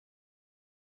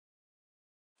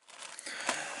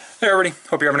Hey everybody,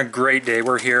 hope you're having a great day.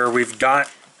 We're here. We've got,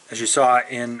 as you saw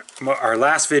in our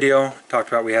last video, talked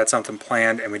about we had something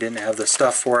planned and we didn't have the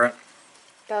stuff for it.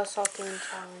 The Saltine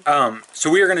challenge. So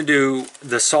we are going to do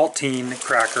the Saltine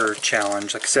cracker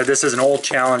challenge. Like I said, this is an old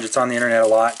challenge. It's on the internet a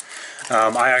lot.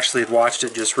 I actually had watched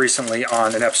it just recently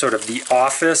on an episode of The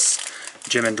Office.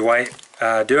 Jim and Dwight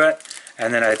do it.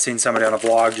 And then I had seen somebody on a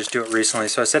blog just do it recently.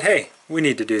 So I said, hey, we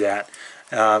need to do that.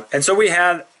 And so we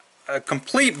had a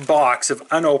complete box of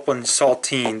unopened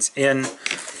saltines in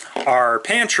our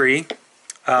pantry,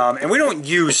 and we don't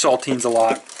use saltines a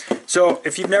lot. So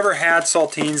if you've never had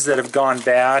saltines that have gone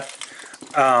bad,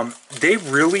 they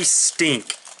really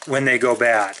stink when they go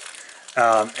bad.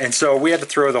 And so we had to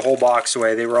throw the whole box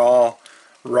away. They were all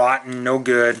rotten, no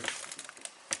good.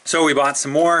 So we bought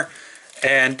some more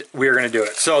and we're going to do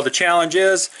it. So the challenge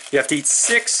is you have to eat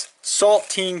 6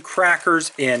 saltine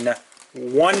crackers in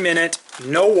 1 minute,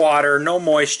 no water, no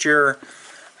moisture.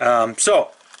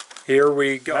 So here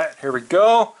we go. Right, here we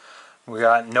go. We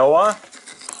got Noah.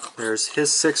 There's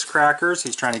his 6 crackers.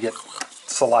 He's trying to get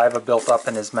saliva built up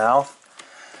in his mouth.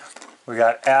 We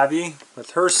got Abby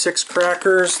with her 6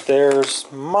 crackers. There's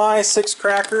my 6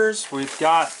 crackers. We've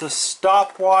got the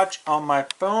stopwatch on my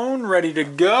phone ready to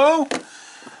go.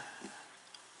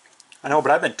 I know,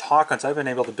 but I've been talking, so I've been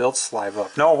able to build saliva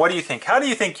up. Noah, what do you think? How do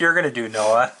you think you're going to do,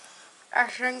 Noah? I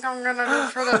think I'm gonna do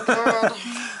for the world.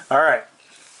 Alright.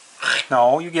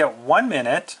 No, you get 1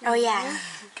 minute. Oh yeah.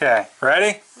 Okay,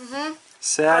 ready? Mm-hmm.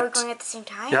 Set. Are we going at the same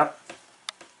time? Yep.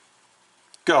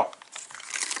 Go.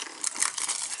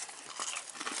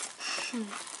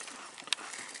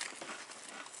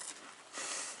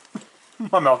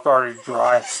 My mouth's already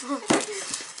dry.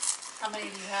 How many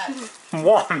have you had?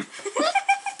 1.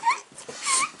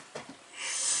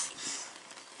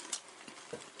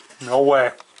 No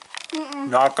way.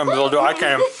 Not gonna be able to do it. I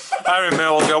haven't been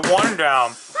able to get 1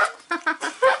 down.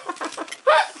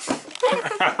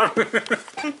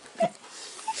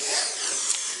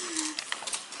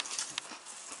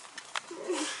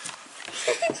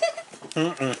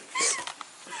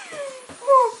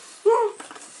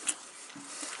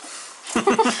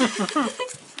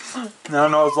 No,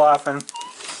 Noah's laughing.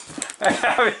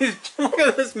 Look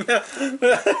at this man.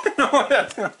 No,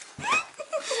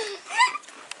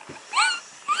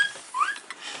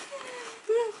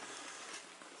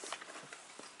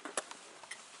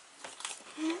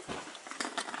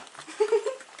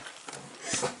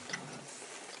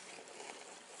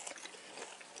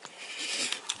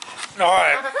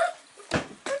 Alright. We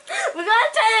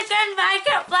gotta try it again, but I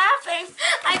kept laughing.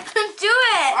 I couldn't do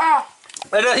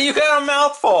it. You got a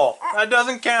mouthful. That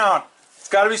doesn't count. It's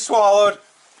got to be swallowed.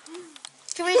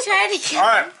 Can we try it again?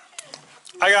 Alright.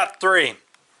 I got 3.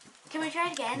 Can we try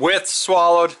it again? With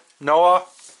swallowed. Noah?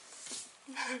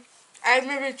 I have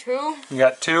maybe 2. You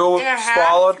got 2 and a half,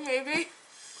 swallowed? maybe.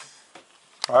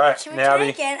 Alright, Can we try it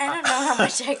again? I don't know how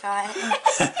much I got.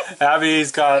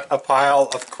 Abby's got a pile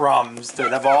of crumbs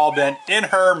that have all been in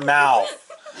her mouth.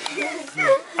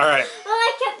 Alright. Well,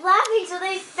 I kept laughing, so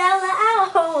they fell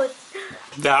out.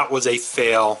 That was a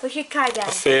fail. We should try again.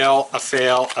 A fail, a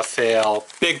fail, a fail.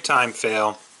 Big time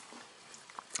fail.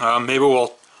 Maybe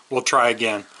we'll try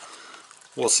again.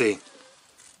 We'll see.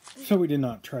 So we did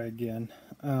not try again.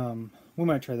 We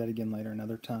might try that again later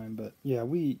another time, but yeah,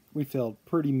 we failed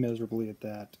pretty miserably at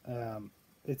that.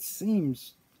 It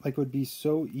seems like it would be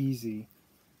so easy.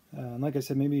 And like I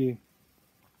said, maybe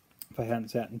if I hadn't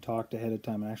sat and talked ahead of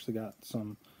time and actually got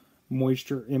some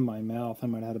moisture in my mouth, I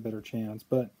might have had a better chance.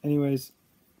 But anyways,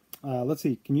 let's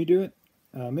see. Can you do it?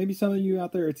 Maybe some of you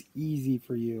out there, it's easy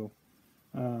for you.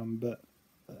 But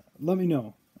let me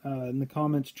know in the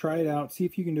comments. Try it out. See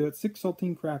if you can do it. 6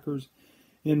 saltine crackers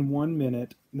in 1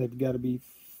 minute. They've got to be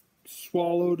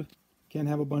swallowed. Can't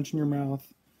have a bunch in your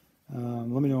mouth.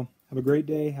 Let me know. Have a great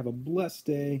day. Have a blessed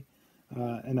day.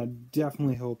 And I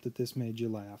definitely hope that this made you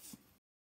laugh.